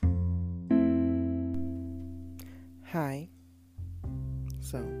Hi.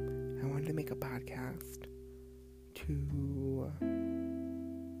 So, I wanted to make a podcast to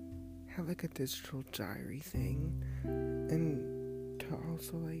have like a digital diary thing and to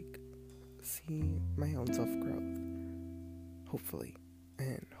also see my own self growth. Hopefully.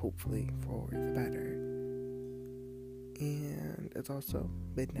 And hopefully for the better. And it's also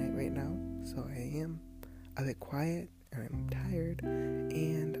midnight right now, so I am a bit quiet and I'm tired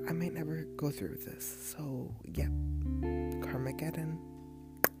and I might never go through with this. So, yep. Carmageddon.